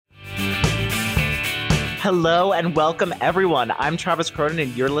Hello and welcome, everyone. I'm Travis Cronin,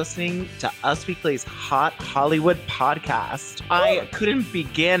 and you're listening to Us Weekly's Hot Hollywood podcast. I couldn't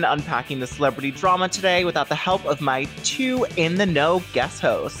begin unpacking the celebrity drama today without the help of my two in-the-know guest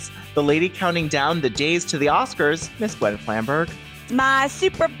hosts. The lady counting down the days to the Oscars, Miss Gwen Flamberg. My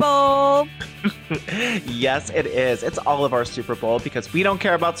Super Bowl. Yes, it is. It's all of our Super Bowl because we don't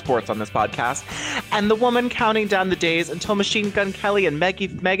care about sports on this podcast. And the woman counting down the days until Machine Gun Kelly and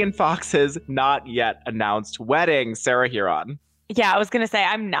Megan Fox's not yet announced wedding, Sarah Huron. Yeah, I was going to say,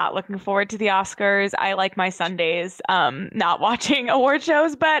 I'm not looking forward to the Oscars. I like my Sundays not watching award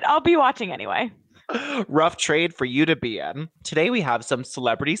shows, but I'll be watching anyway. Rough trade for you to be in. Today we have some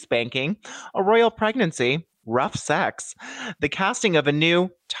celebrity spanking, a royal pregnancy, rough sex, the casting of a new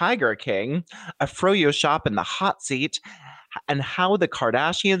Tiger King, a Froyo shop in the hot seat, and how the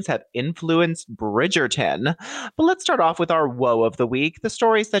Kardashians have influenced Bridgerton. But let's start off with our woe of the week, the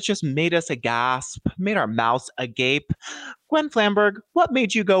stories that just made us a gasp, made our mouths agape. Gwen Flamberg, what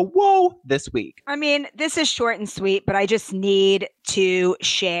made you go, whoa, this week? I mean, this is short and sweet, but I just need to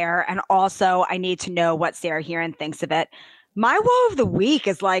share. And also, I need to know what Sarah Huron thinks of it. My woe of the week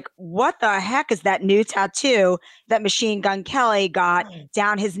is like, what the heck is that new tattoo that Machine Gun Kelly got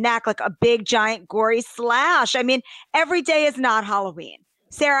down his neck, like a big, giant, gory slash? I mean, every day is not Halloween.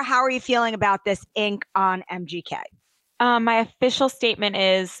 Sarah, how are you feeling about this ink on MGK? My official statement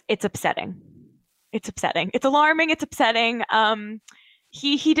is it's upsetting. It's upsetting. It's alarming. It's upsetting.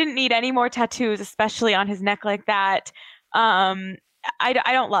 He didn't need any more tattoos, especially on his neck like that. I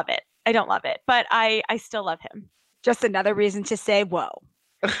don't love it. I don't love it, but I still love him. Just another reason to say whoa.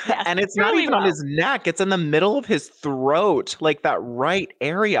 Yes, and it's not even on his neck. It's in the middle of his throat, like that right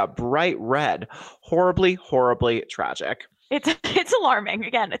area, bright red. Horribly, horribly tragic. It's alarming.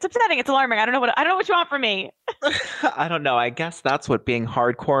 Again, it's upsetting. It's alarming. I don't know what you want from me. I don't know. I guess that's what being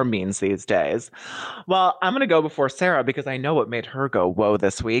hardcore means these days. Well, I'm going to go before Sarah because I know what made her go whoa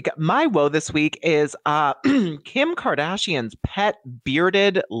this week. My whoa this week is Kim Kardashian's pet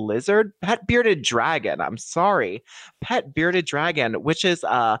bearded dragon. I'm sorry. Pet bearded dragon, which is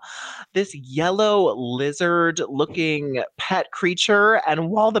this yellow lizard looking pet creature. And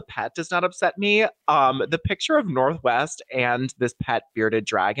while the pet does not upset me, the picture of Northwest and this pet bearded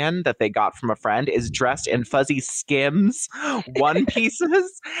dragon that they got from a friend is dressed in fuzzy Skims one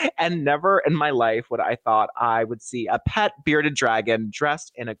pieces, and never in my life would I thought I would see a pet bearded dragon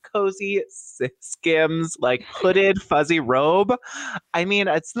dressed in a cozy Skims like hooded fuzzy robe. I mean,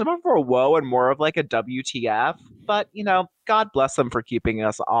 it's not for a whoa and more of like a WTF, but you know, God bless them for keeping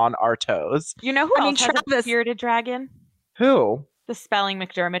us on our toes. You know who else has a bearded dragon? Who? The Spelling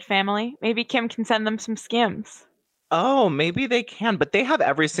McDermott family. Maybe Kim can send them some Skims. Oh, maybe they can, but they have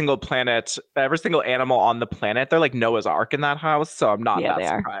every single animal on the planet. They're like Noah's Ark in that house, so I'm not that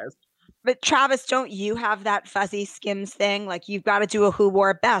surprised. But Travis, don't you have that fuzzy Skims thing? Like you've got to do a who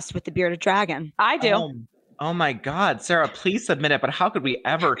wore it best with the bearded dragon. I do. Oh my God, Sarah, please submit it. But how could we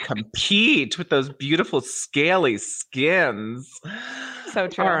ever compete with those beautiful scaly skins? So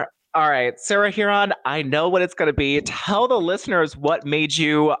true. All right, Sarah Huron, I know what it's going to be. Tell the listeners what made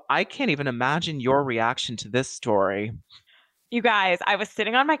you. I can't even imagine your reaction to this story. You guys, I was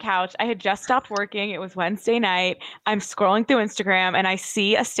sitting on my couch. I had just stopped working. It was Wednesday night. I'm scrolling through Instagram and I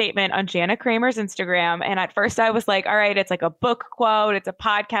see a statement on Jana Kramer's Instagram. And at first I was like, all right, it's like a book quote, it's a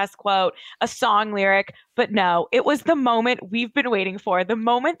podcast quote, a song lyric. But no, it was the moment we've been waiting for, the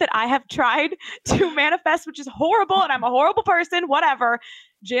moment that I have tried to manifest, which is horrible. And I'm a horrible person, whatever.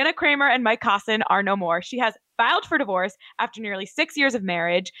 Jana Kramer and Mike Caussin are no more. She has filed for divorce after nearly 6 years of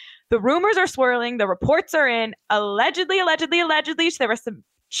marriage. The rumors are swirling. The reports are in. Allegedly, there was some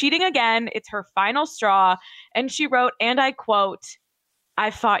cheating again. It's her final straw. And she wrote, and I quote,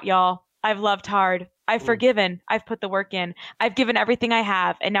 "I've fought, y'all. I've loved hard. I've forgiven. I've put the work in. I've given everything I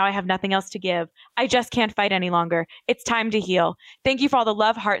have, and now I have nothing else to give. I just can't fight any longer. It's time to heal. Thank you for all the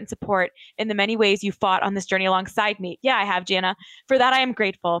love, heart, and support in the many ways you fought on this journey alongside me." Yeah, I have, Jana. For that, I am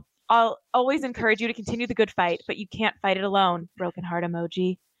grateful. I'll always encourage you to continue the good fight, but you can't fight it alone. Broken heart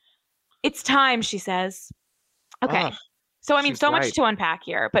emoji. It's time, she says. Okay. So, I mean, so much to unpack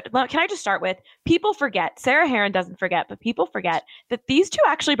here, but can I just start with, people forget, Sarah Huron doesn't forget, but people forget that these two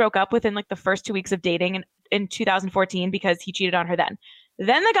actually broke up within like the first 2 weeks of dating in 2014 because he cheated on her then.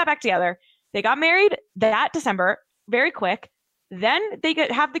 Then they got back together. They got married that December, very quick. Then they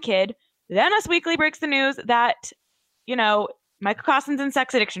have the kid. Then Us Weekly breaks the news that, you know, Michael Caussin's in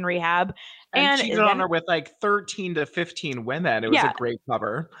sex addiction rehab. And cheated on then, her with like 13 to 15 women. It was a great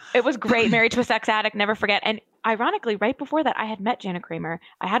cover. It was great. Married to a sex addict, never forget. And ironically, right before that, I had met Jana Kramer.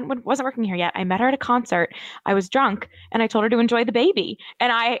 Wasn't working here yet. I met her at a concert. I was drunk and I told her to enjoy the baby.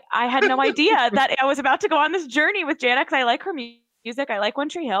 And I had no idea that I was about to go on this journey with Jana because I like her music. I like One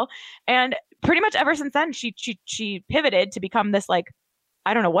Tree Hill. And pretty much ever since then, she pivoted to become this, like,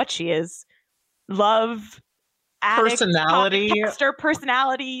 I don't know what she is. Love addict, personality,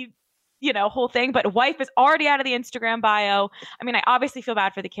 whole thing. But wife is already out of the Instagram bio. I mean, I obviously feel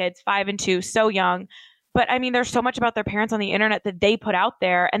bad for the kids, 5 and 2, so young. But I mean, there's so much about their parents on the internet that they put out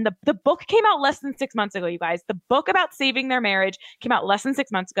there. And the book came out less than 6 months ago, you guys. The book about saving their marriage came out less than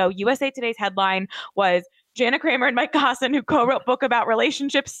 6 months ago. USA Today's headline was Jana Kramer and Mike Caussin, who co-wrote book about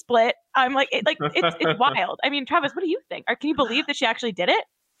relationships split. I'm like, it's wild. I mean, Travis, what do you think? Or can you believe that she actually did it?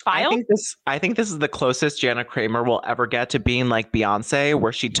 I think this is the closest Jana Kramer will ever get to being like Beyonce,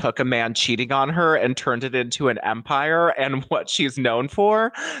 where she took a man cheating on her and turned it into an empire and what she's known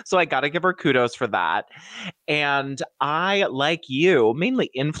for. So I got to give her kudos for that. And I, like you,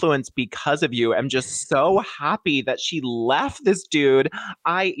 mainly influenced because of you, am just so happy that she left this dude.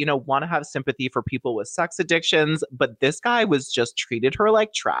 I, want to have sympathy for people with sex addictions, but this guy was just treated her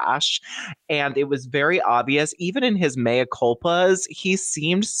like trash. And it was very obvious, even in his mea culpas, he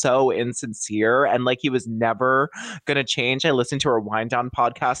seemed so insincere and like he was never going to change. I listened to her Wind Down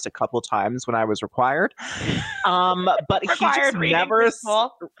podcast a couple times when I was required. But he just never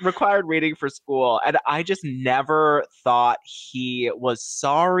required reading for school. And I just never thought he was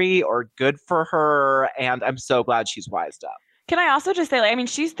sorry or good for her. And I'm so glad she's wised up. Can I also just say,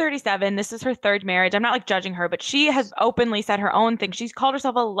 she's 37. This is her third marriage. I'm not like judging her, but she has openly said her own thing. She's called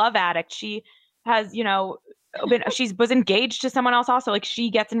herself a love addict. She has, she was engaged to someone else also. Like, she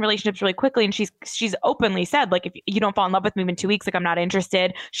gets in relationships really quickly, and she's openly said, like, if you don't fall in love with me in 2 weeks, like, I'm not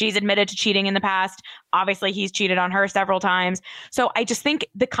interested. She's admitted to cheating in the past. Obviously, he's cheated on her several times. So I just think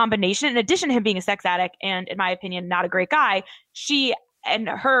the combination, in addition to him being a sex addict and, in my opinion, not a great guy, she and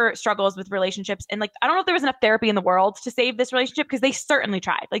her struggles with relationships, and like, I don't know if there was enough therapy in the world to save this relationship, because they certainly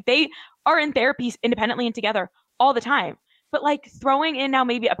tried. Like, they are in therapy independently and together all the time. But like, throwing in now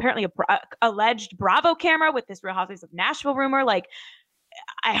maybe apparently a alleged Bravo camera with this Real Housewives of Nashville rumor, like,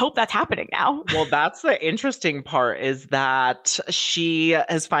 I hope that's happening now. Well, that's the interesting part, is that she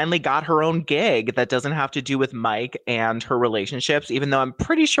has finally got her own gig that doesn't have to do with Mike and her relationships, even though I'm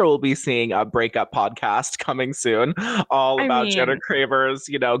pretty sure we'll be seeing a breakup podcast coming soon, all about Jana Kramer's,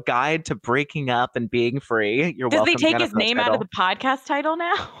 guide to breaking up and being free. You're welcome. Does they take his name out of the podcast title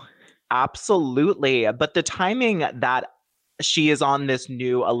now? Absolutely. But the timing that she is on this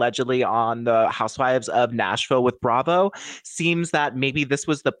new, allegedly on the Housewives of Nashville with Bravo, seems that maybe this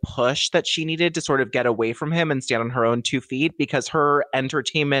was the push that she needed to sort of get away from him and stand on her own 2 feet, because her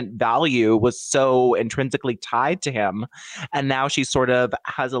entertainment value was so intrinsically tied to him. And now she sort of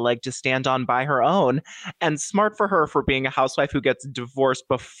has a leg to stand on by her own. And smart for her for being a housewife who gets divorced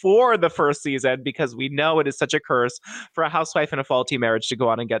before the first season, because we know it is such a curse for a housewife in a faulty marriage to go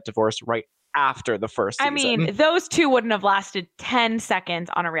on and get divorced right after the first season. I mean, those two wouldn't have lasted 10 seconds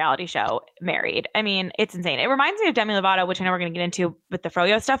on a reality show married. I mean, it's insane. It reminds me of Demi Lovato, which I know we're going to get into with the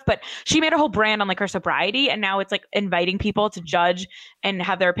Froyo stuff, but she made a whole brand on like her sobriety, and now it's like inviting people to judge and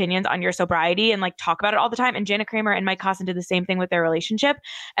have their opinions on your sobriety and like talk about it all the time. And Jana Kramer and Mike Caussin did the same thing with their relationship.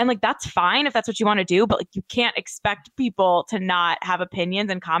 And like, that's fine if that's what you want to do, but like, you can't expect people to not have opinions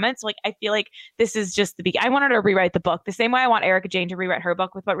and comments. Like, I feel like this is just the beginning. I want her to rewrite the book the same way I want Erica Jane to rewrite her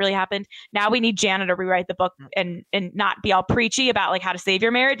book with what really happened. Now we need Jana to rewrite the book and not be all preachy about like how to save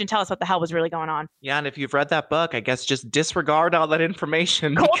your marriage, and tell us what the hell was really going on. Yeah, and if you've read that book, I guess just disregard all that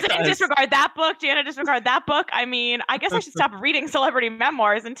information. Colton, disregard that book. Jana, disregard that book. I mean, I guess I should stop reading celebrity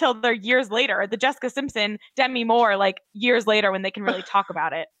memoirs until they're years later. The Jessica Simpson, Demi Moore, like years later when they can really talk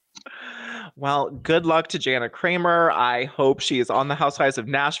about it. Well, good luck to Jana Kramer. I hope she is on the Housewives of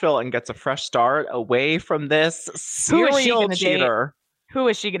Nashville and gets a fresh start away from this serial cheater. Who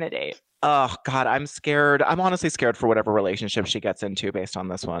is she going to date? Oh, God, I'm scared. I'm honestly scared for whatever relationship she gets into based on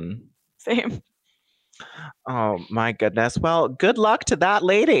this one. Same. Oh, my goodness. Well, good luck to that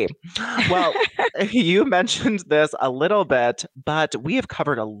lady. Well, you mentioned this a little bit, but we have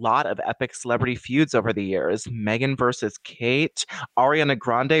covered a lot of epic celebrity feuds over the years. Meghan versus Kate, Ariana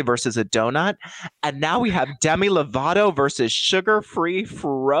Grande versus a donut, and now we have Demi Lovato versus sugar-free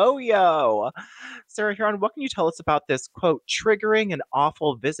Froyo. Sarah Huron, what can you tell us about this, quote, triggering and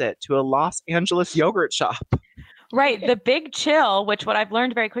awful visit to a Los Angeles yogurt shop? Right. The Big Chill, which what I've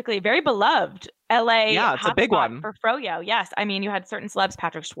learned very quickly, very beloved LA Yeah, it's a big hotspot one. for Froyo. Yes. I mean, you had certain celebs,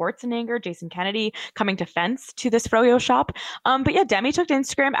 Patrick Schwarzenegger, Jason Kennedy, coming to fence to this Froyo shop. But yeah, Demi took to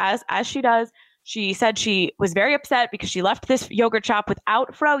Instagram as she does. She said she was very upset because she left this yogurt shop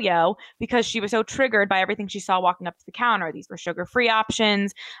without Froyo because she was so triggered by everything she saw walking up to the counter. These were sugar-free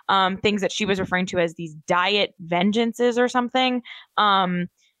options, things that she was referring to as these diet vengeances or something.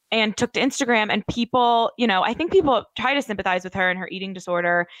 And took to Instagram, and people, I think people try to sympathize with her and her eating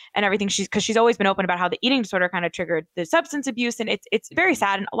disorder and everything. Because she's always been open about how the eating disorder kind of triggered the substance abuse, and it's very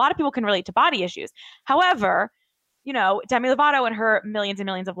sad. And a lot of people can relate to body issues. However, Demi Lovato and her millions and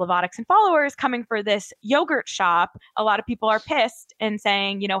millions of Lovatics and followers coming for this yogurt shop, a lot of people are pissed and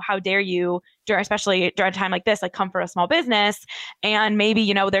saying, how dare you, especially during a time like this, like come for a small business. And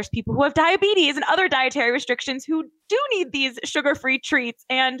maybe, there's people who have diabetes and other dietary restrictions who do need these sugar-free treats.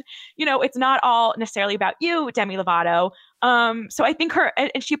 And, it's not all necessarily about you, Demi Lovato. So I think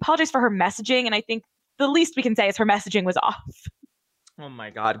and she apologized for her messaging. And I think the least we can say is her messaging was off. Oh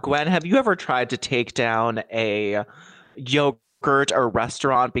my God. Gwen, have you ever tried to take down a yogurt or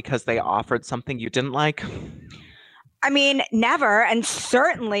restaurant because they offered something you didn't like? I mean, never. And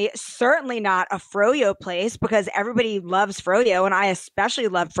certainly not a Froyo place, because everybody loves Froyo. And I especially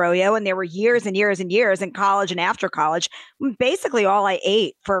love Froyo. And there were years and years and years in college and after college. Basically, all I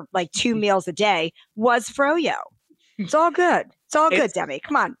ate for like 2 meals a day was Froyo. It's all good. It's all good, Demi.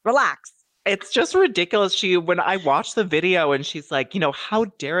 Come on, relax. It's just ridiculous. When I watched the video and she's like, how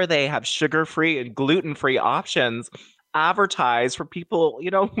dare they have sugar-free and gluten-free options advertised for people,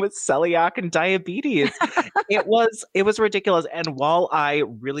 with celiac and diabetes. It was ridiculous. And while I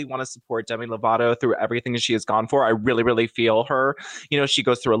really want to support Demi Lovato through everything she has gone for, I really, really feel her. She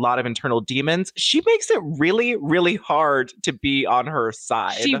goes through a lot of internal demons. She makes it really, really hard to be on her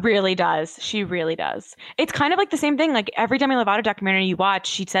side. She really does. She really does. It's kind of like the same thing. Like every Demi Lovato documentary you watch,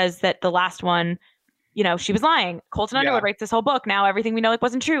 she says that the last one, she was lying. Colton Underwood writes this whole book. Now everything we know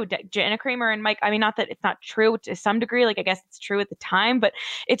wasn't true. Jana Kramer and Mike. I mean, not that it's not true to some degree. Like I guess it's true at the time, but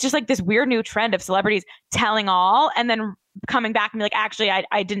it's just like this weird new trend of celebrities telling all and then coming back and be like, actually,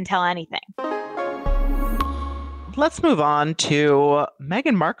 I didn't tell anything. Let's move on to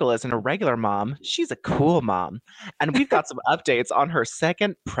Meghan Markle isn't a regular mom. She's a cool mom. And we've got some updates on her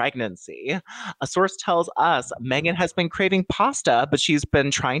second pregnancy. A source tells us Meghan has been craving pasta, but she's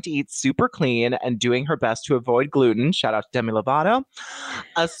been trying to eat super clean and doing her best to avoid gluten. Shout out to Demi Lovato.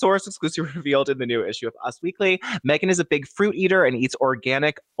 A source exclusively revealed in the new issue of Us Weekly, Meghan is a big fruit eater and eats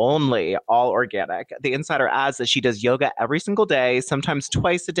organic only, all organic. The insider adds that she does yoga every single day, sometimes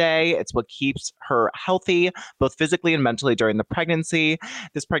twice a day. It's what keeps her healthy, both physically and mentally during the pregnancy.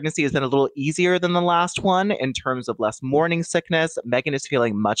 This pregnancy has been a little easier than the last one in terms of less morning sickness. Meghan is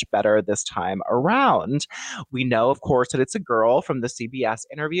feeling much better this time around. We know, of course, that it's a girl from the CBS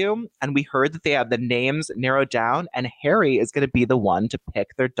interview, and we heard that they have the names narrowed down, and Harry is going to be the one to pick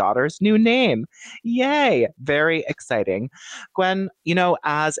their daughter's new name. Yay! Very exciting. Gwen,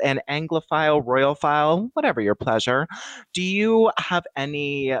 as an Anglophile, royalophile, whatever your pleasure, do you have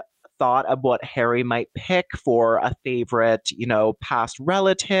any thought of what Harry might pick for a favorite, past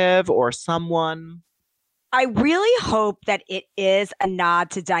relative or someone? I really hope that it is a nod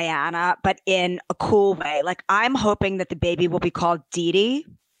to Diana, but in a cool way. Like I'm hoping that the baby will be called Dee Dee.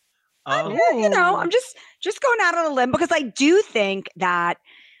 I'm just going out on a limb because I do think that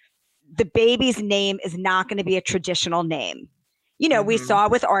the baby's name is not going to be a traditional name. We saw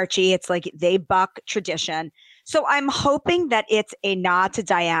with Archie, it's like they buck tradition. So I'm hoping that it's a nod to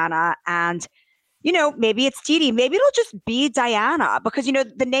Diana and, maybe it's Dee Dee. Maybe it'll just be Diana because,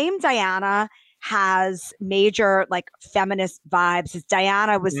 the name Diana has major like feminist vibes.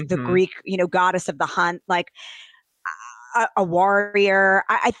 Diana was the Greek, goddess of the hunt, like a warrior.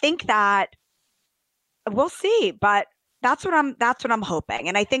 I think that we'll see, but that's what I'm hoping.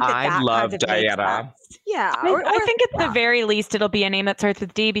 And I think that love kind of Diana. Yeah. I think at the very least it'll be a name that starts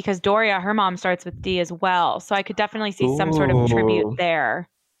with D because Doria, her mom, starts with D as well. So I could definitely see some sort of tribute there.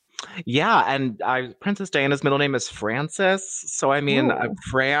 Yeah, and Princess Diana's middle name is Frances. So I mean,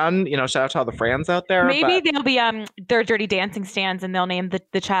 Fran, shout out to all the Frans out there. Maybe they'll be their Dirty Dancing stands and they'll name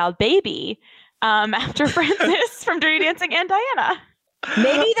the child Baby after Frances from Dirty Dancing and Diana.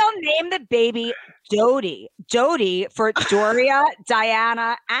 Maybe they'll name the baby Jodie. Jodie for Doria,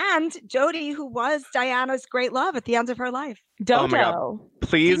 Diana, and Jodie, who was Diana's great love at the end of her life. Dodo.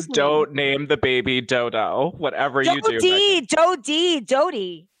 Please don't name the baby Dodo, whatever you do.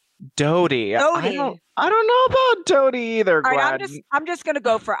 Dodie. Dodie. Dodie. I don't know about Dodie either, All right, Gwen. I'm just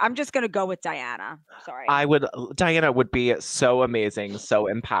gonna go with Diana. Sorry. Diana would be so amazing, so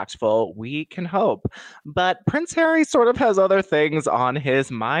impactful. We can hope. But Prince Harry sort of has other things on his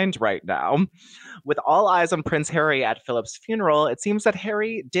mind right now. With all eyes on Prince Harry at Philip's funeral, it seems that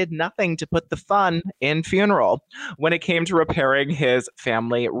Harry did nothing to put the fun in funeral when it came to repairing his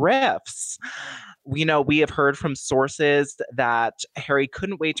family rifts. We have heard from sources that Harry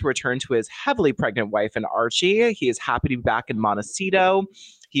couldn't wait to return to his heavily pregnant wife and Archie. He is happy to be back in Montecito.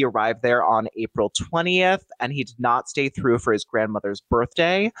 He arrived there on April 20th, and he did not stay through for his grandmother's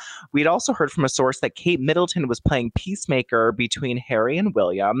birthday. We'd also heard from a source that Kate Middleton was playing peacemaker between Harry and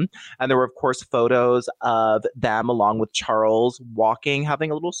William. And there were, of course, photos of them along with Charles walking, having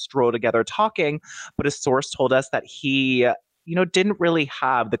a little stroll together, talking. But a source told us that he didn't really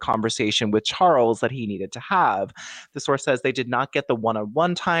have the conversation with Charles that he needed to have. The source says they did not get the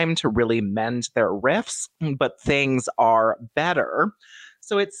one-on-one time to really mend their rifts, but things are better.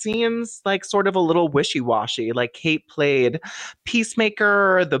 So it seems like sort of a little wishy-washy. Like Kate played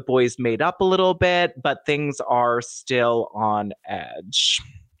peacemaker, the boys made up a little bit, but things are still on edge.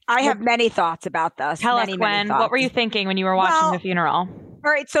 I have many thoughts about this. Tell us, Gwen, what were you thinking when you were watching the funeral? All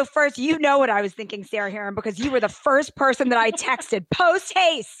right, so first, what I was thinking, Sarah Heron, because you were the first person that I texted post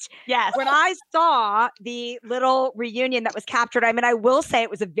haste. Yes. When I saw the little reunion that was captured, I mean, I will say it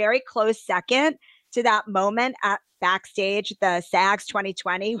was a very close second to that moment at backstage, the SAGs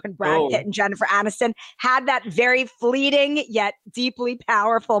 2020, when Brad Pitt and Jennifer Aniston had that very fleeting yet deeply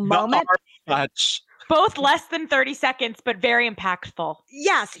powerful moment. Both less than 30 seconds, but very impactful.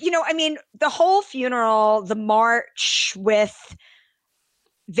 Yes. I mean, the whole funeral, the march with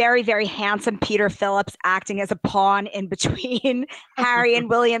very, very handsome Peter Phillips acting as a pawn in between Harry and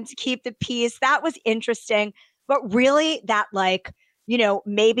William to keep the peace. That was interesting. But really that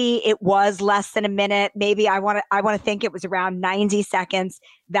maybe it was less than a minute. Maybe I want to think it was around 90 seconds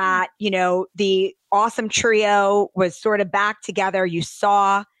that, the awesome trio was sort of back together. You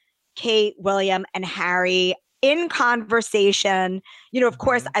saw Kate, William, and Harry in conversation. Of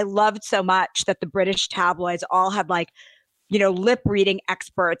course, I loved so much that the British tabloids all had lip reading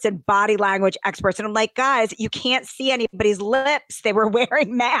experts and body language experts. And I'm like, guys, you can't see anybody's lips. They were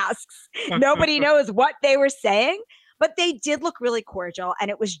wearing masks. Nobody knows what they were saying, but they did look really cordial. And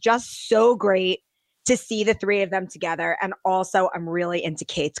it was just so great to see the three of them together. And also, I'm really into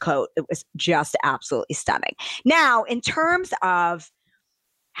Kate's coat. It was just absolutely stunning. Now, in terms of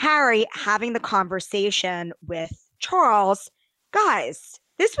Harry having the conversation with Charles, guys,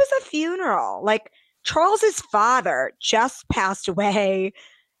 this was a funeral. Charles's father just passed away.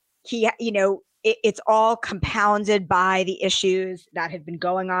 He, it's all compounded by the issues that had been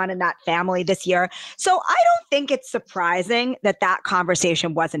going on in that family this year. So I don't think it's surprising that that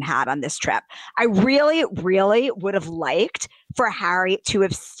conversation wasn't had on this trip. I really, really would have liked for Harry to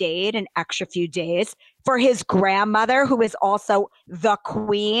have stayed an extra few days for his grandmother, who is also the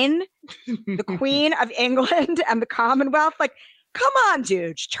Queen of England and the Commonwealth. Come on,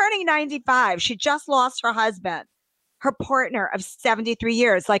 dude. She's turning 95. She just lost her husband, her partner of 73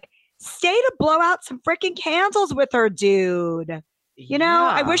 years. Stay to blow out some freaking candles with her, dude.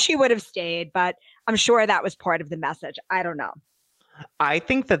 I wish he would have stayed, but I'm sure that was part of the message. I don't know. I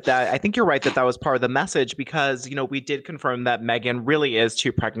think you're right that was part of the message because, we did confirm that Meghan really is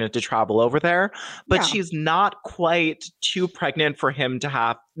too pregnant to travel over there, but she's not quite too pregnant for him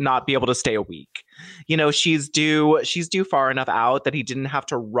to not be able to stay a week. She's due far enough out that he didn't have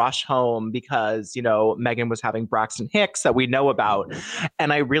to rush home because, Meghan was having Braxton Hicks that we know about.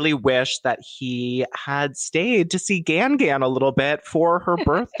 And I really wish that he had stayed to see Gan a little bit for her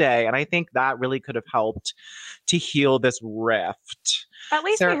birthday. And I think that really could have helped to heal this rift. At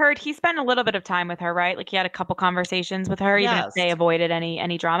least we heard he spent a little bit of time with her, right? He had a couple conversations with her, even if they avoided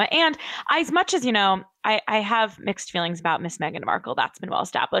any drama. And as much as, I have mixed feelings about Miss Meghan Markle. That's been well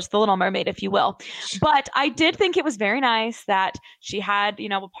established, the Little Mermaid, if you will. But I did think it was very nice that she had,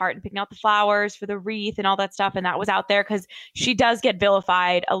 a part in picking out the flowers for the wreath and all that stuff. And that was out there because she does get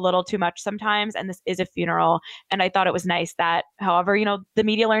vilified a little too much sometimes. And this is a funeral. And I thought it was nice that, however, the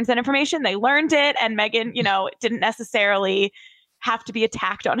media learns that information, they learned it. And Meghan, didn't necessarily have to be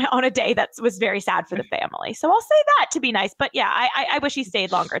attacked on a day that was very sad for the family. So I'll say that to be nice. But yeah, I wish he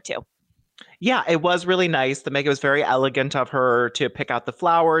stayed longer too. Yeah, it was really nice. The Meghan was very elegant of her to pick out the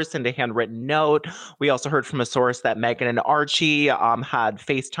flowers and a handwritten note. We also heard from a source that Meghan and Archie had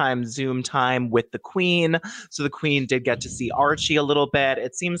FaceTime, Zoom time with the Queen. So the Queen did get to see Archie a little bit.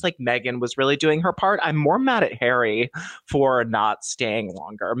 It seems like Meghan was really doing her part. I'm more mad at Harry for not staying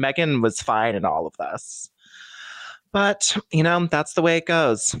longer. Meghan was fine in all of this. But, that's the way it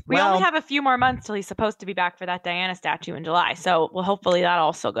goes. We only have a few more months till he's supposed to be back for that Diana statue in July. So, well, hopefully that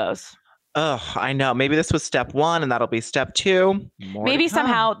also goes. Oh, I know. Maybe this was step 1 and that'll be step 2. Maybe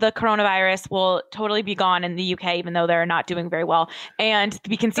somehow the coronavirus will totally be gone in the UK, even though they're not doing very well. And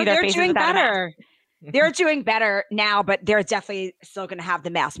we can see their faces doing without better. They're doing better now, but they're definitely still going to have the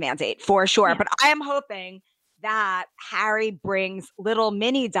mask mandate for sure. Yeah. But I am hoping that Harry brings little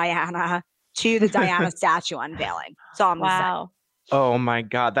mini Diana to the Diana statue unveiling. So I'm wow. Oh my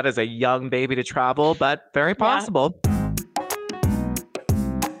God. That is a young baby to travel, but very possible. Yeah.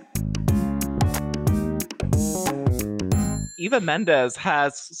 Eva Mendes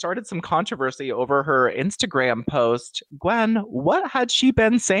has started some controversy over her Instagram post. Gwen, what had she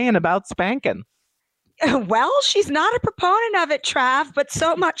been saying about spanking? Well, she's not a proponent of it, Trav, but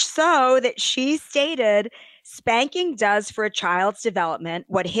so much so that she stated spanking does for a child's development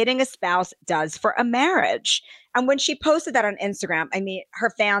what hitting a spouse does for a marriage. And when she posted that on Instagram, I mean,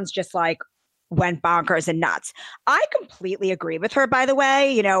 her fans just went bonkers and nuts. I completely agree with her, by the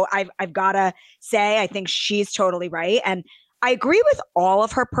way. I've got to say, I think she's totally right. And I agree with all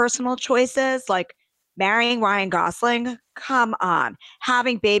of her personal choices, like marrying Ryan Gosling. Come on.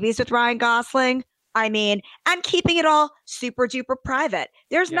 Having babies with Ryan Gosling. I mean, and keeping it all super duper private.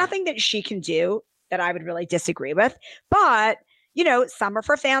 There's nothing that she can do that I would really disagree with. But, some of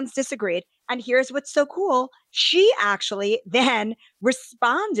her fans disagreed. And here's what's so cool. She actually then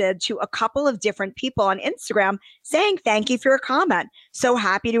responded to a couple of different people on Instagram saying, thank you for your comment. So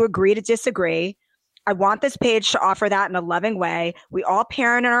happy to agree to disagree. I want this page to offer that in a loving way. We all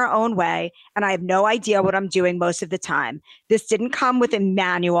parent in our own way, and I have no idea what I'm doing most of the time. This didn't come with a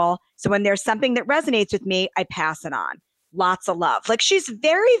manual, so when there's something that resonates with me, I pass it on. Lots of love. She's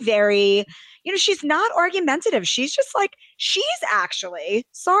very, very, she's not argumentative. She's just she's actually,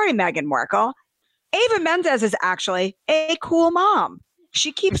 sorry, Meghan Markle, Eva Mendes is actually a cool mom.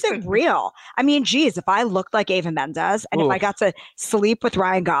 She keeps it real. I mean, geez, if I looked like Eva Mendes and if I got to sleep with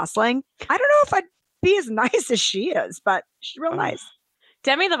Ryan Gosling, I don't know if I'd be as nice as she is, but she's real nice.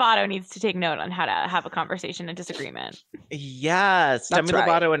 Demi Lovato needs to take note on how to have a conversation and disagreement. Yes. Demi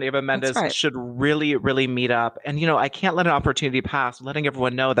Lovato and Eva Mendes should really, really meet up. And, I can't let an opportunity pass letting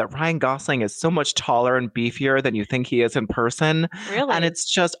everyone know that Ryan Gosling is so much taller and beefier than you think he is in person. Really? And it's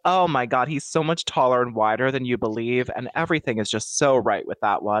just, oh my God, he's so much taller and wider than you believe. And everything is just so right with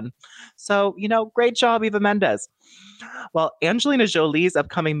that one. So, great job, Eva Mendes. Well, Angelina Jolie's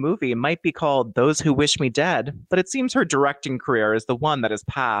upcoming movie might be called Those Who Wish Me Dead, but it seems her directing career is the one that has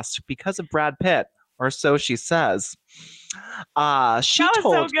passed because of Brad Pitt, or so she says. That was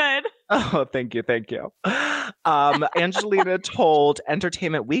so good. Oh, thank you. Angelina told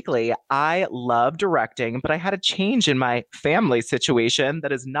Entertainment Weekly, I love directing, but I had a change in my family situation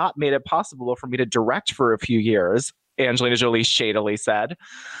that has not made it possible for me to direct for a few years, Angelina Jolie shadily said.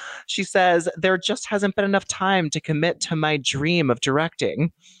 She says, there just hasn't been enough time to commit to my dream of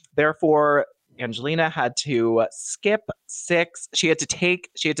directing. Therefore, Angelina had to skip skip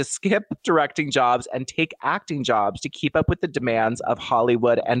directing jobs and take acting jobs to keep up with the demands of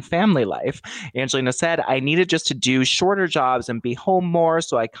Hollywood and family life. Angelina said, I needed just to do shorter jobs and be home more.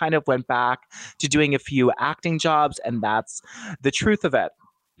 So I kind of went back to doing a few acting jobs, and that's the truth of it.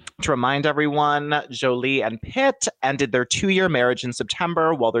 To remind everyone, Jolie and Pitt ended their 2-year marriage in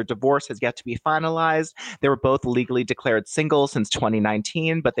September, while their divorce has yet to be finalized. They were both legally declared single since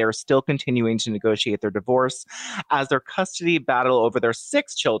 2019, but they are still continuing to negotiate their divorce as their custody battle over their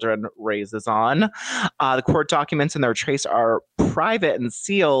 6 children rages on. The court documents in their trace are private and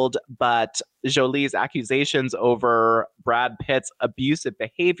sealed, but Jolie's accusations over Brad Pitt's abusive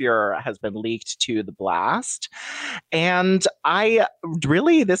behavior has been leaked to The Blast. And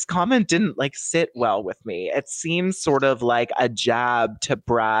this comment didn't sit well with me. It seems sort of like a jab to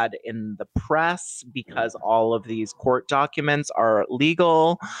Brad in the press because all of these court documents are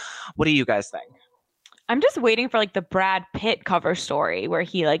legal. What do you guys think? I'm just waiting for the Brad Pitt cover story where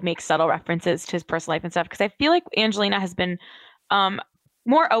he makes subtle references to his personal life and stuff, because I feel like Angelina has been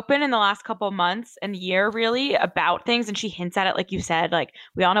more open in the last couple of months and year really about things, and she hints at it, like you said,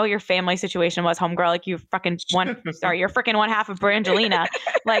 we all know what your family situation was, homegirl, you're freaking one half of Brangelina,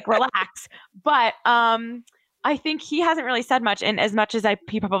 relax. But I think he hasn't really said much, and as much as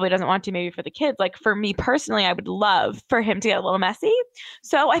he probably doesn't want to, maybe for the kids, for me personally, I would love for him to get a little messy.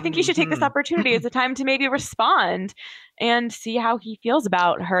 So I think he should take this opportunity as a time to maybe respond and see how he feels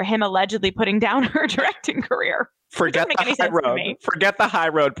about him allegedly putting down her directing career. Forget the high road. Forget the high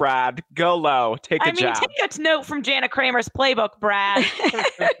road, Brad. Go low. Take a jab. Take a note from Jana Kramer's playbook, Brad.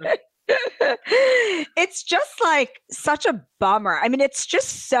 It's just such a bummer. I mean, it's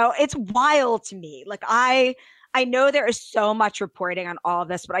just it's wild to me. I know there is so much reporting on all of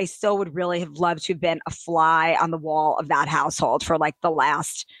this, but I still would really have loved to have been a fly on the wall of that household for like the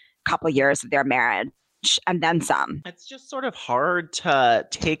last couple years of their marriage and then some. It's just sort of hard to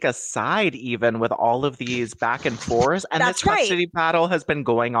take a side, even with all of these back and forth. And this That's right. custody battle has been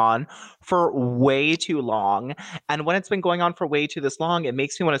going on for way too long. And when it's been going on for way too this long, it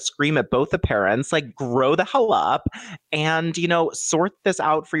makes me want to scream at both the parents, like, grow the hell up and, sort this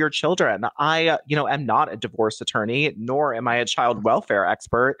out for your children. I, am not a divorce attorney, nor am I a child welfare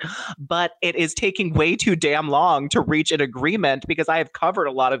expert, but it is taking way too damn long to reach an agreement because I have covered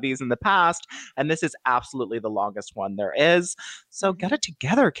a lot of these in the past. And this is absolutely the longest one there is. So get it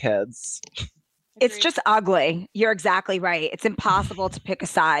together, kids. It's just ugly. You're exactly right. It's impossible to pick a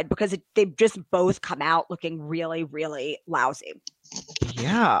side because they just both come out looking really, really lousy.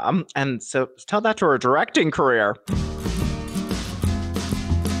 Yeah. And so tell that to her directing career.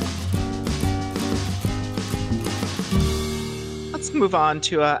 Let's move on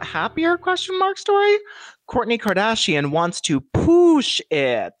to a happier question mark story. Kourtney Kardashian wants to push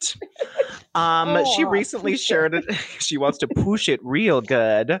it. She recently shared it. She wants to push it real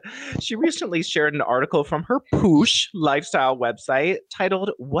good. She recently shared an article from her Poosh lifestyle website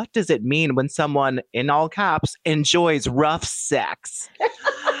titled, "What does it mean when someone, in all caps, enjoys rough sex?"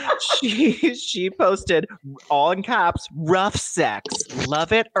 She posted, all in caps, "rough sex,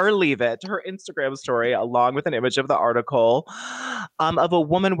 love it or leave it," to her Instagram story, along with an image of the article of a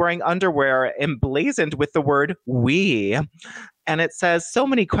woman wearing underwear emblazoned with the word "we." And it says, so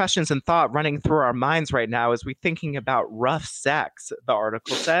many questions and thought running through our minds right now as we're thinking about rough sex. The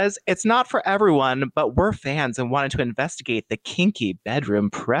article says, it's not for everyone, but we're fans and wanted to investigate the kinky bedroom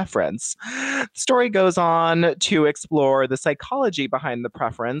preference. The story goes on to explore the psychology behind the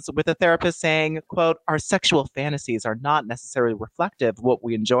preference, with a therapist saying, quote, "Our sexual fantasies are not necessarily reflective of what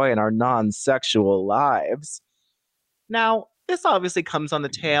we enjoy in our non-sexual lives." Now, this obviously comes on the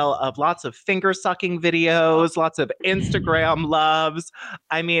tail of lots of finger-sucking videos, lots of Instagram loves.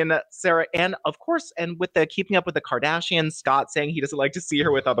 I mean, Sarah, and of course, and with the Keeping Up with the Kardashians, Scott saying he doesn't like to see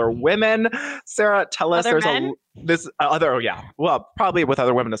her with other women. Sarah, tell us, well, probably with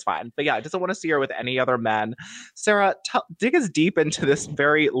other women is fine. But yeah, doesn't want to see her with any other men. Sarah, dig us deep into this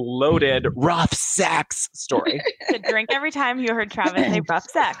very loaded, rough sex story. To drink every time you heard Travis say rough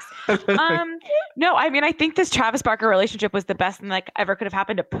sex. No, I mean, I think this Travis Barker relationship was the best thing that ever could have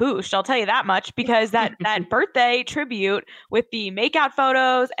happened to Poosh. I'll tell you that much, because that birthday tribute with the makeout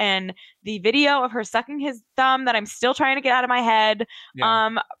photos and the video of her sucking his thumb that I'm still trying to get out of my head.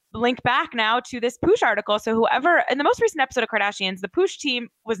 Yeah. Link back now to this Poosh article. So whoever, in the most recent episode of Kardashians, the Poosh team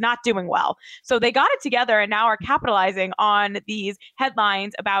was not doing well. So they got it together and now are capitalizing on these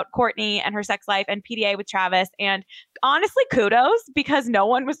headlines about Kourtney and her sex life and PDA with Travis. And honestly, kudos, because no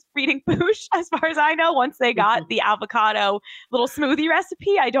one was reading Poosh, as far as I know, once they got the avocado little smoothie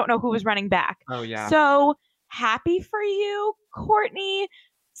recipe. I don't know who was running back. Oh, yeah. So happy for you, Kourtney.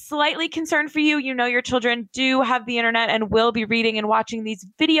 Slightly concerned for you. You know, your children do have the internet and will be reading and watching these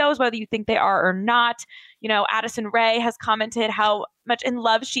videos, whether you think they are or not. You know, Addison Rae has commented how much in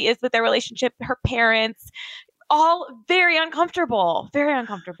love she is with their relationship, her parents, all very uncomfortable, very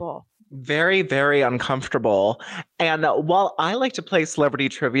uncomfortable. Very, very uncomfortable. And while I like to play celebrity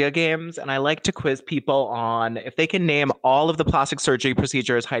trivia games and I like to quiz people on if they can name all of the plastic surgery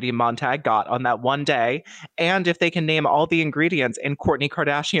procedures Heidi Montag got on that one day, and if they can name all the ingredients in Kourtney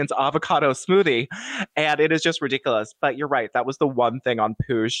Kardashian's avocado smoothie, and it is just ridiculous. But you're right, that was the one thing on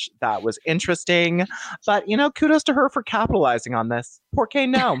Poosh that was interesting. But, you know, kudos to her for capitalizing on this. Porque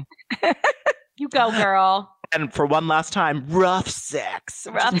no. You go, girl. And for one last time, rough sex.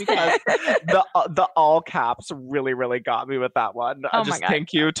 Rough because the all caps really, really got me with that one. Oh just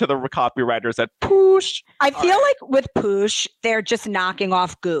thank you to the copywriters at Poosh. I feel like with Poosh, they're just knocking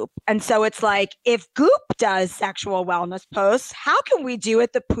off Goop. And so it's like, if Goop does sexual wellness posts, how can we do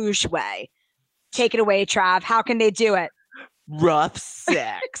it the Poosh way? Take it away, Trav. How can they do it? Rough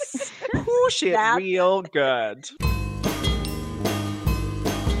sex. Poosh it real good.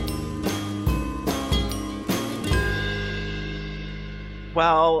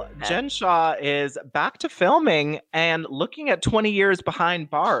 Well, Jen Shah is back to filming and looking at 20 years behind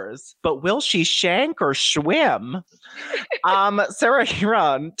bars. But will she shank or swim? Sarah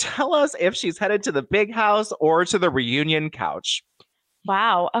Huron, tell us if she's headed to the big house or to the reunion couch.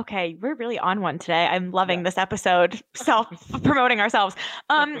 Wow. Okay. We're really on one today. I'm loving this episode. Self-promoting ourselves.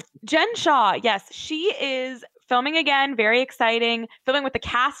 Jen Shah, yes, she is filming again, very exciting, filming with the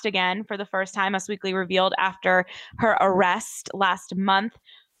cast again for the first time, as Weekly revealed after her arrest last month.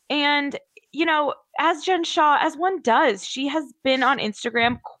 And, you know, as Jen Shah, as one does, she has been on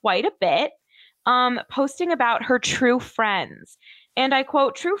Instagram quite a bit. posting about her true friends. And I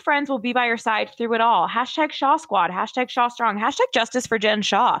quote, "True friends will be by your side through it all. Hashtag Shaw Squad, hashtag Shaw Strong, hashtag justice for Jen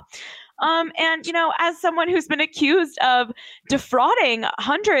Shaw." And, as someone who's been accused of defrauding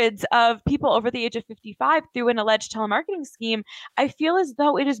hundreds of people over the age of 55 through an alleged telemarketing scheme, I feel as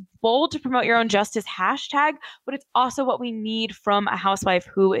though it is bold to promote your own justice hashtag, but it's also what we need from a housewife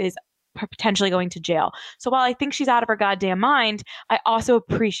who is potentially going to jail. So while I think she's out of her goddamn mind, I also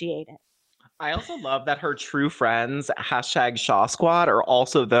appreciate it. I also love that her true friends, hashtag Shaw Squad, are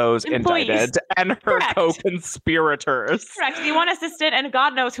also those Employees. Indicted and her Correct. co-conspirators. Correct. The one assistant and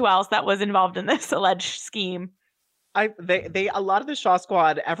God knows who else that was involved in this alleged scheme. They a lot of the Shaw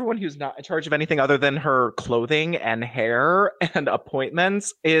Squad, everyone who's not in charge of anything other than her clothing and hair and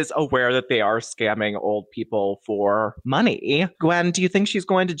appointments is aware that they are scamming old people for money. Gwen, do you think she's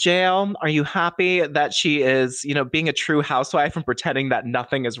going to jail? Are you happy that she is, being a true housewife and pretending that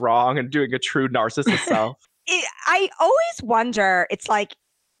nothing is wrong and doing a true narcissist self? I always wonder, it's like,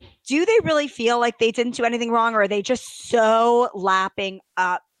 do they really feel like they didn't do anything wrong, or are they just so lapping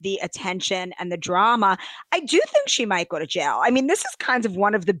up the attention and the drama? I do think she might go to jail. I mean, this is kind of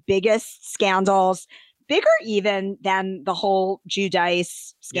one of the biggest scandals, bigger even than the whole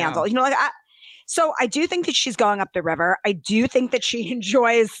Giudice scandal. Yeah. So I do think that she's going up the river. I do think that she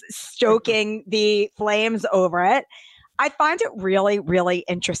enjoys stoking the flames over it. I find it really, really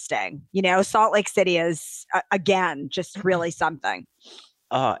interesting. Salt Lake City is, again, just really something.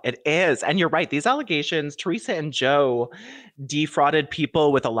 It is. And you're right. These allegations, Teresa and Joe defrauded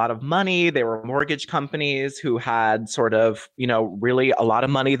people with a lot of money. They were mortgage companies who had sort of, really a lot of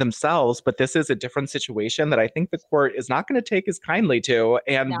money themselves. But this is a different situation that I think the court is not going to take as kindly to.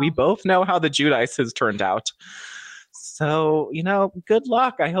 And we both know how the Giudice has turned out. So, good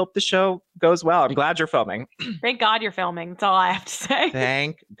luck. I hope the show goes well. I'm glad you're filming. Thank God you're filming. That's all I have to say.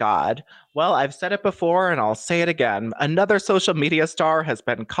 Thank God. Well, I've said it before and I'll say it again. Another social media star has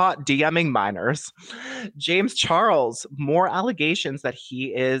been caught DMing minors. James Charles, more allegations that he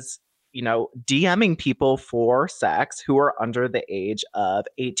is DMing people for sex who are under the age of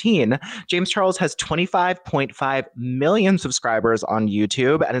 18. James Charles has 25.5 million subscribers on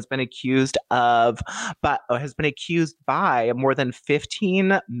YouTube and has been accused by more than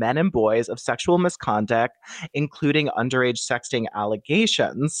 15 men and boys of sexual misconduct, including underage sexting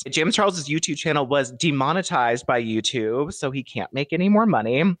allegations. James Charles's YouTube channel was demonetized by YouTube, so he can't make any more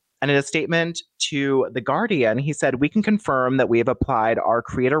money. And in a statement to The Guardian, he said, "We can confirm that we have applied our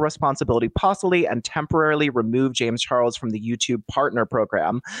creator responsibility policy and temporarily removed James Charles from the YouTube partner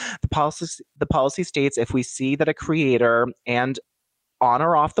program. The policy states if we see that a creator and on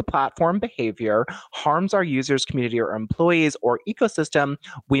or off the platform behavior harms our users, community, or employees or ecosystem,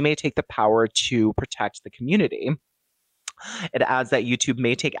 we may take the power to protect the community." It adds that YouTube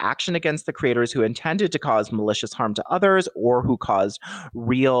may take action against the creators who intended to cause malicious harm to others or who caused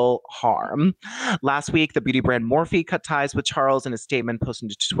real harm. Last week, the beauty brand Morphe cut ties with Charles in a statement posted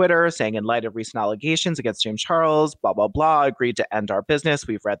to Twitter saying, "In light of recent allegations against James Charles, blah, blah, blah, agreed to end our business."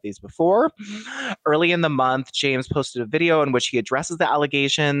 We've read these before. Early in the month, James posted a video in which he addresses the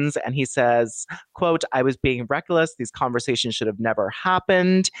allegations and he says, quote, "I was being reckless. These conversations should have never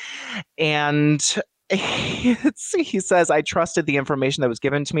happened." And he says, "I trusted the information that was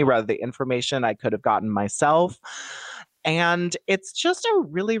given to me rather than the information I could have gotten myself." And it's just a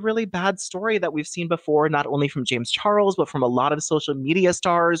really, really bad story that we've seen before, not only from James Charles, but from a lot of social media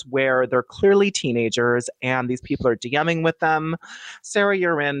stars where they're clearly teenagers and these people are DMing with them. Sarah,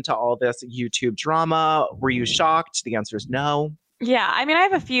 you're into all this YouTube drama. Were you shocked? The answer is no. Yeah, I mean, I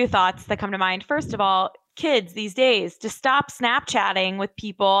have a few thoughts that come to mind. First of all, kids these days, to stop Snapchatting with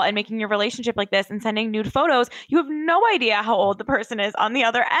people and making your relationship like this and sending nude photos. You have no idea how old the person is on the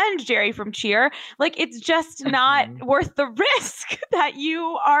other end, Jerry from Cheer. Like, it's just not worth the risk that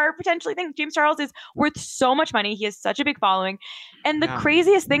you are potentially thinking. James Charles is worth so much money. He has such a big following. And the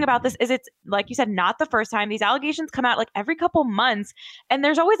craziest thing about this is it's, like you said, not the first time. These allegations come out like every couple months. And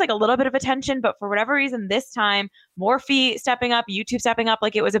there's always like a little bit of attention. But for whatever reason, this time, Morphe stepping up, YouTube stepping up,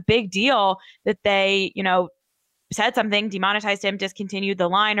 like it was a big deal that they, said something, demonetized him, discontinued the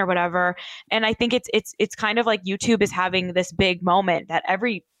line or whatever. And I think it's kind of like YouTube is having this big moment that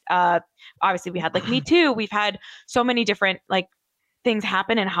every obviously we had like Me Too. We've had so many different like things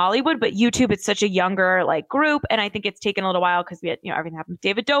happen in Hollywood, but YouTube, it's such a younger like group. And I think it's taken a little while because we had, everything happened with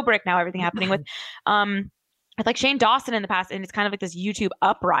David Dobrik, now everything happening with like Shane Dawson in the past. And it's kind of like this YouTube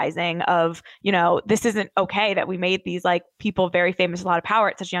uprising of, this isn't okay that we made these like people very famous, a lot of power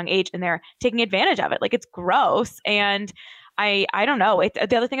at such a young age, and they're taking advantage of it. Like, it's gross. And I don't know.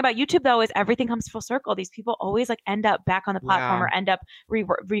 The other thing about YouTube though is everything comes full circle. These people always like end up back on the platform Yeah. or end up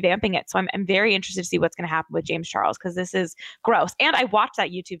revamping it. So I'm very interested to see what's going to happen with James Charles because this is gross. And I watched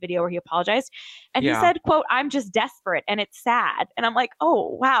that YouTube video where he apologized and he Yeah. said, quote, "I'm just desperate and it's sad." And I'm like,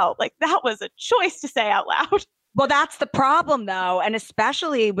 oh, wow. Like that was a choice to say out loud. Well, that's the problem, though. And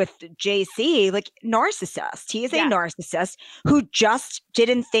especially with JC, like narcissist. He is a Yes. narcissist who just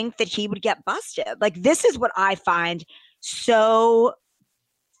didn't think that he would get busted. Like, this is what I find so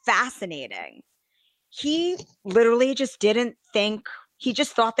fascinating. He literally just didn't think, he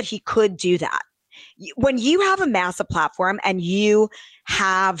just thought that he could do that. When you have a massive platform and you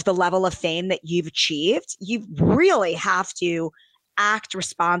have the level of fame that you've achieved, you really have to act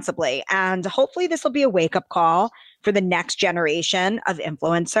responsibly. And hopefully this will be a wake-up call for the next generation of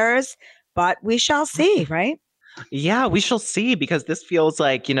influencers, but we shall see, right? Yeah, we shall see, because this feels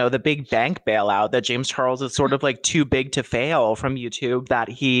like, the big bank bailout that James Charles is sort of like too big to fail from YouTube, that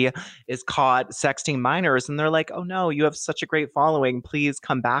he is caught sexting minors and they're like, "Oh no, you have such a great following. Please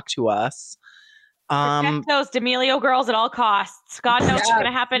come back to us." Protect those D'Amelio girls at all costs. God knows what's going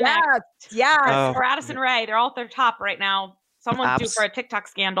to happen next. Yes. Or Addison Rae. They're all at their top right now. Someone's due for a TikTok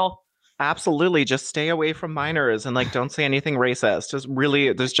scandal. Absolutely. Just stay away from minors and like don't say anything racist. Just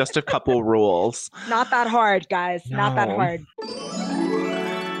really, there's just a couple rules. Not that hard, guys. Not that No. hard.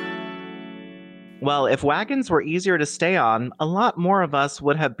 Well, if wagons were easier to stay on, a lot more of us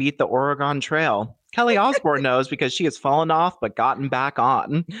would have beat the Oregon Trail. Kelly Osbourne knows because she has fallen off but gotten back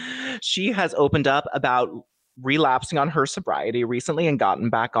on. She has opened up about relapsing on her sobriety recently and gotten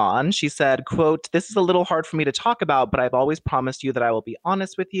back on. She said, quote, "This is a little hard for me to talk about, but I've always promised you that I will be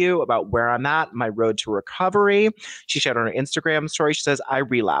honest with you about where I'm at, my road to recovery." She shared on her Instagram story. She says, "I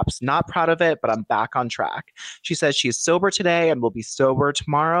relapsed. Not proud of it, but I'm back on track." She says she's sober today and will be sober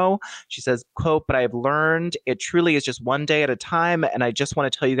tomorrow. She says, quote, "But I've learned it truly is just one day at a time. And I just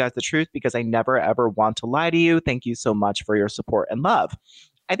want to tell you guys the truth because I never, ever want to lie to you. Thank you so much for your support and love."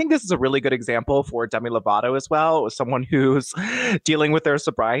 I think this is a really good example for Demi Lovato as well, as someone who's dealing with their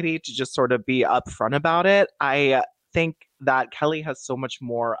sobriety, to just sort of be upfront about it. I think that Kelly has so much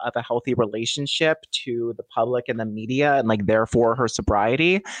more of a healthy relationship to the public and the media, and like therefore her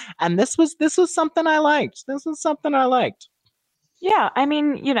sobriety. And this was something I liked. This was something I liked. Yeah, I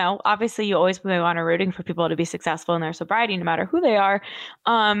mean, obviously you always want to rooting for people to be successful in their sobriety, no matter who they are.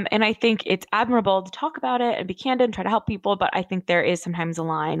 And I think it's admirable to talk about it and be candid and try to help people. But I think there is sometimes a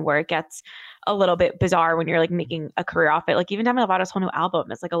line where it gets a little bit bizarre when you're like making a career off it. Like even Demi Lovato's whole new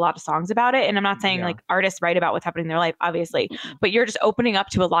album, it's like a lot of songs about it. And I'm not saying like artists write about what's happening in their life, obviously, but you're just opening up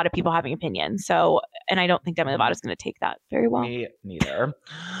to a lot of people having opinions. So, and I don't think Demi Lovato's going to take that very well. Me neither.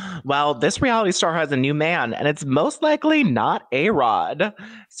 Well, this reality star has a new man, and it's most likely not A-Rod.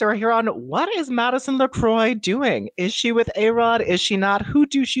 Sarah Huron, what is Madison LaCroix doing? Is she with A-Rod? Is she not? Who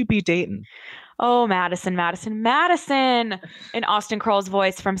do she be dating? Oh, Madison in Austin Kroll's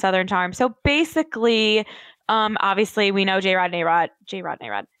voice from Southern Charm. So basically, obviously we know J-Lo and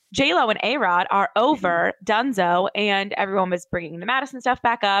A-Rod are over Dunzo, and everyone was bringing the Madison stuff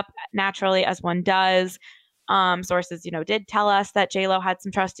back up naturally, as one does. Sources, did tell us that J-Lo had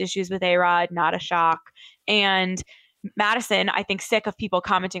some trust issues with A-Rod, not a shock. And Madison, I think sick of people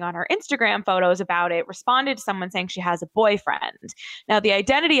commenting on her Instagram photos about it, responded to someone saying she has a boyfriend. Now, the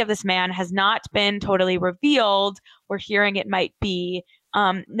identity of this man has not been totally revealed. We're hearing it might be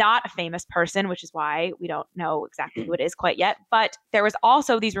not a famous person, which is why we don't know exactly who it is quite yet. But there was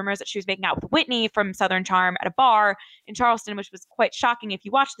also these rumors that she was making out with Whitney from Southern Charm at a bar in Charleston, which was quite shocking if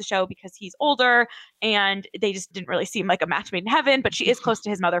you watch the show because he's older and they just didn't really seem like a match made in heaven. But she is close to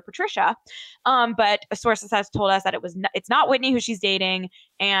his mother, Patricia. But sources has told us that it's not Whitney who she's dating.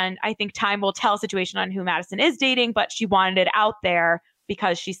 And I think time will tell situation on who Madison is dating, but she wanted it out there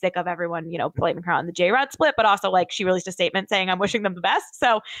because she's sick of everyone, blaming her on the J-Rod split, but also like she released a statement saying, "I'm wishing them the best."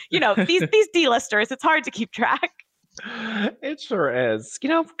 So, these D-listers, it's hard to keep track. It sure is.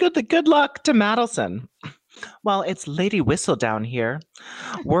 Good luck to Madison. Well, it's Lady Whistledown here.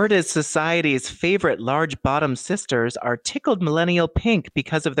 Word is society's favorite large bottom sisters are tickled millennial pink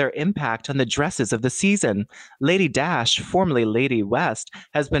because of their impact on the dresses of the season. Lady Dash, formerly Lady West,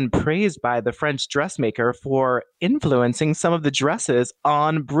 has been praised by the French dressmaker for influencing some of the dresses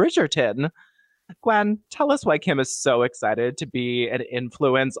on Bridgerton. Gwen, tell us why Kim is so excited to be an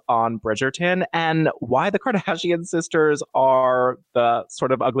influence on Bridgerton and why the Kardashian sisters are the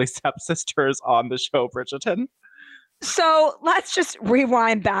sort of ugly stepsisters on the show Bridgerton. So let's just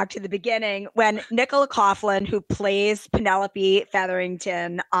rewind back to the beginning when Nicola Coughlan, who plays Penelope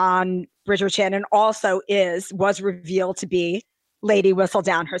Featherington on Bridgerton and also was revealed to be Lady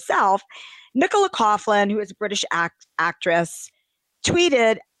Whistledown herself. Nicola Coughlan, who is a British actress,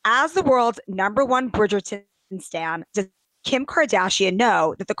 tweeted, as the world's #1 Bridgerton stan, does Kim Kardashian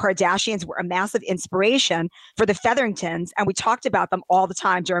know that the Kardashians were a massive inspiration for the Featheringtons, and we talked about them all the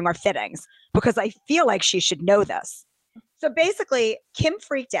time during our fittings, because I feel like she should know this. So basically, Kim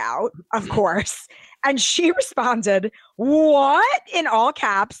freaked out, of course, and she responded, "What?" in all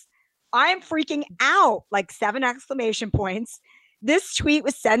caps. "I'm freaking out," like 7 exclamation points. "This tweet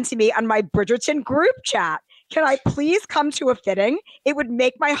was sent to me on my Bridgerton group chat. Can I please come to a fitting? It would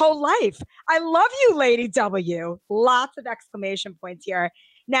make my whole life. I love you, Lady W." Lots of exclamation points here.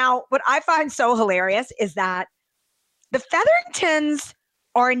 Now, what I find so hilarious is that the Featheringtons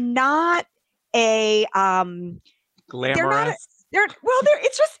are not a Glamorous. they're not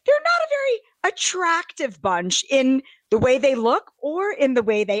a very attractive bunch in the way they look or in the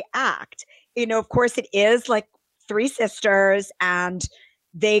way they act. Of course, it is like 3 sisters, and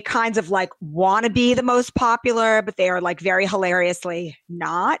they kind of like want to be the most popular, but they are like very hilariously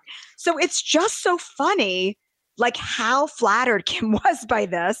not. So it's just so funny, like how flattered Kim was by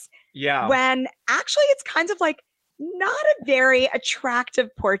this. Yeah. When actually it's kind of like not a very attractive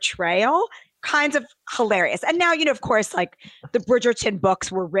portrayal. Kind of hilarious. And now, of course, like the Bridgerton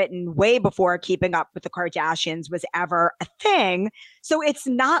books were written way before Keeping Up with the Kardashians was ever a thing. So it's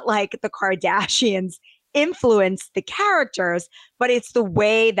not like the Kardashians influenced the characters, but it's the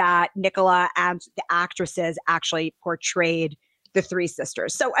way that Nicola and the actresses actually portrayed the 3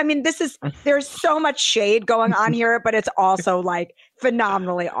 sisters. So, I mean, there's so much shade going on here, but it's also like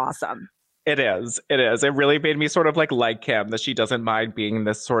phenomenally awesome. It is. It is. It really made me sort of like Kim, that she doesn't mind being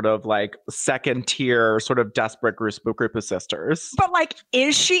this sort of like second tier, sort of desperate group of sisters. But like,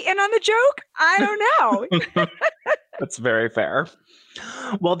 is she in on the joke? I don't know. That's very fair.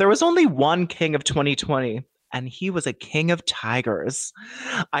 Well, there was only one king of 2020, and he was a king of tigers.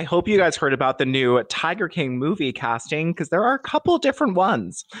 I hope you guys heard about the new Tiger King movie casting, because there are a couple different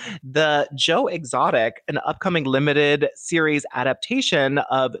ones. The Joe Exotic, an upcoming limited series adaptation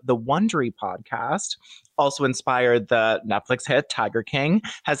of the Wondery podcast, also inspired the Netflix hit Tiger King,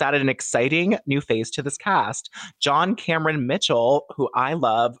 has added an exciting new face to this cast. John Cameron Mitchell, who I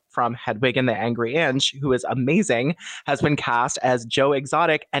love from Hedwig and the Angry Inch, who is amazing, has been cast as Joe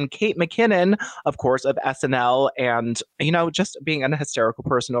Exotic, and Kate McKinnon, of course, of SNL and, just being an hysterical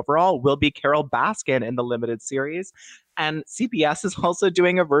person overall, will be Carol Baskin in the limited series. And CBS is also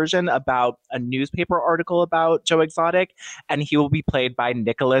doing a version about a newspaper article about Joe Exotic, and he will be played by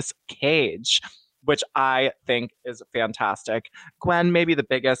Nicolas Cage, which I think is fantastic. Gwen, maybe the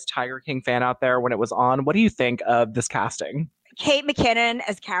biggest Tiger King fan out there when it was on. What do you think of this casting? Kate McKinnon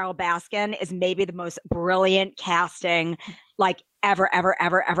as Carol Baskin is maybe the most brilliant casting like ever, ever,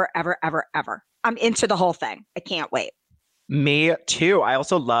 ever, ever, ever, ever, ever. I'm into the whole thing. I can't wait. Me too. I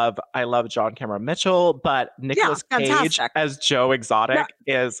love John Cameron Mitchell, but Nicolas Cage as Joe Exotic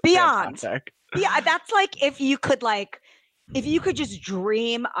is beyond. Fantastic. Yeah, that's like if you could just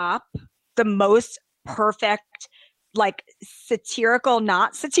dream up the most perfect, like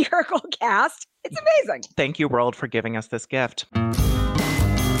not satirical cast. It's amazing. Thank you, world, for giving us this gift.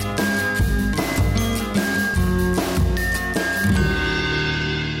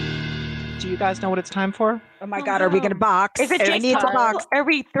 Do you guys know what it's time for? Oh my God, are we going to box? Is it Jake Paul? Are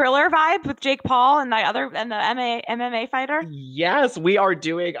we Thriller vibes with Jake Paul and the MMA fighter? Yes, we are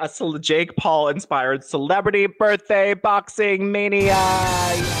doing a Jake Paul inspired celebrity birthday boxing mania.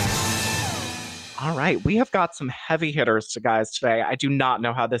 All right, we have got some heavy hitters guys today. I do not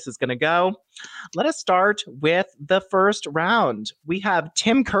know how this is going to go. Let us start with the first round. We have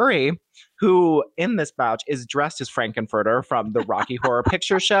Tim Curry, who in this bout is dressed as Frankenfurter from the Rocky Horror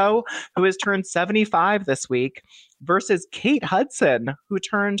Picture Show, who has turned 75 this week, versus Kate Hudson, who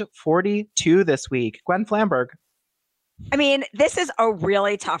turned 42 this week. Gwen Flamberg. I mean, this is a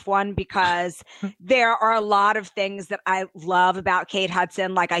really tough one because there are a lot of things that I love about Kate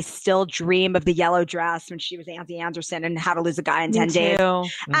Hudson. Like, I still dream of the yellow dress when she was Auntie Anderson and How to Lose a Guy in 10 Days.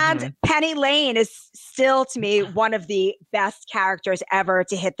 And Penny Lane is still, to me, one of the best characters ever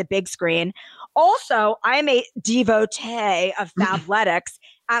to hit the big screen. Also, I'm a devotee of Fabletics,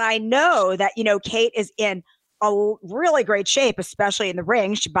 and I know that, Kate is in a really great shape, especially in the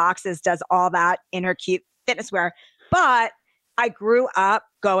ring. She boxes, does all that in her cute fitness wear. But I grew up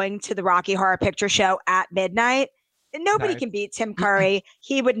going to the Rocky Horror Picture Show at midnight. Nobody can beat Tim Curry.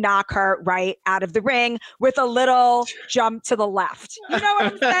 He would knock her right out of the ring with a little jump to the left. You know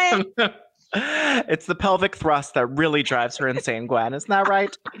what I'm saying? It's the pelvic thrust that really drives her insane, Gwen. Isn't that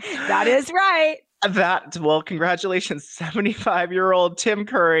right? That is right. Well, congratulations, 75-year-old Tim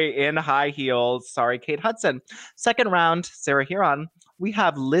Curry in high heels. Sorry, Kate Hudson. Second round, Sarah Huron. we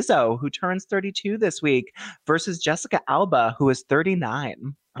have Lizzo, who turns 32 this week, versus Jessica Alba, who is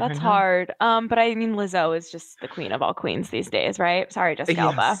 39. That's hard. But I mean, Lizzo is just the queen of all queens these days, right? Sorry, Jessica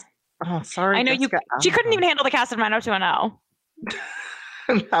Alba. Yes. Oh, sorry. I know Jessica She Alba. couldn't even handle the cast of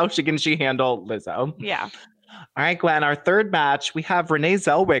 90210. How can she handle Lizzo? Yeah. All right, Gwen, our third match, we have Renee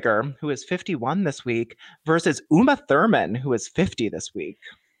Zellweger, who is 51 this week, versus Uma Thurman, who is 50 this week.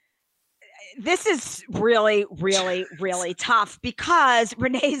 This is really, really, really tough because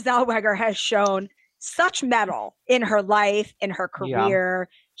Renee Zellweger has shown such mettle in her life, in her career.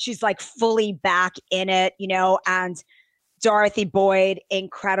 Yeah. She's like fully back in it, you know, and Dorothy Boyd,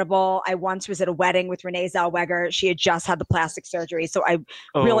 incredible. I once was at a wedding with Renee Zellweger. She had just had the plastic surgery. So I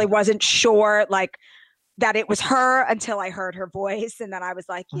really wasn't sure like that it was her until I heard her voice. And then I was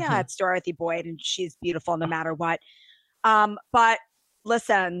like, yeah, it's Dorothy Boyd and she's beautiful no matter what. But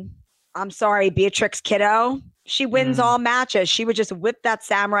listen, I'm sorry, Beatrix Kiddo, she wins all matches. She would just whip that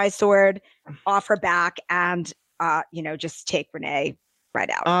samurai sword off her back and, you know, just take Renee right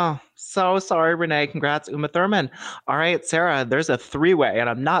out. Oh, so sorry, Renee. Congrats, Uma Thurman. All right, Sarah, there's a three-way, and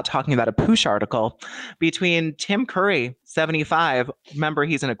I'm not talking about a Poosh article, between Tim Curry, 75, remember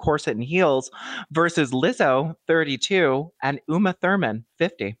he's in a corset and heels, versus Lizzo, 32, and Uma Thurman,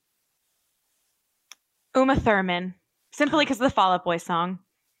 50. Uma Thurman, simply because of the Fall Out Boy song.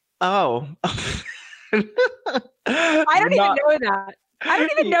 Oh. I don't even know that. I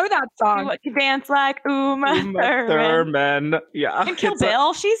don't even know that song. To dance like Uma Thurman. Yeah. And Kill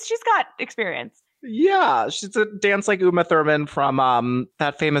Bill. She's got experience. Yeah. She's a dance like Uma Thurman from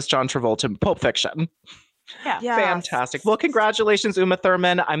that famous John Travolta Pulp Fiction. Yeah. Yes. Fantastic. Well, congratulations, Uma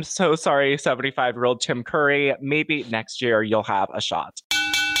Thurman. I'm so sorry, 75-year-old Tim Curry. Maybe next year you'll have a shot.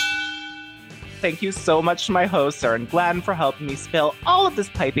 Thank you so much to my hosts, Sarah and Glenn, for helping me spill all of this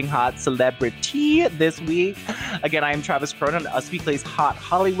piping hot celebrity this week. Again, I am Travis Cronin, Us Weekly's Hot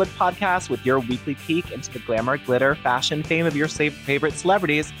Hollywood podcast, with your weekly peek into the glamour, glitter, fashion, fame of your favorite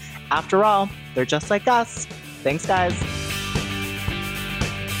celebrities. After all, they're just like us. Thanks, guys.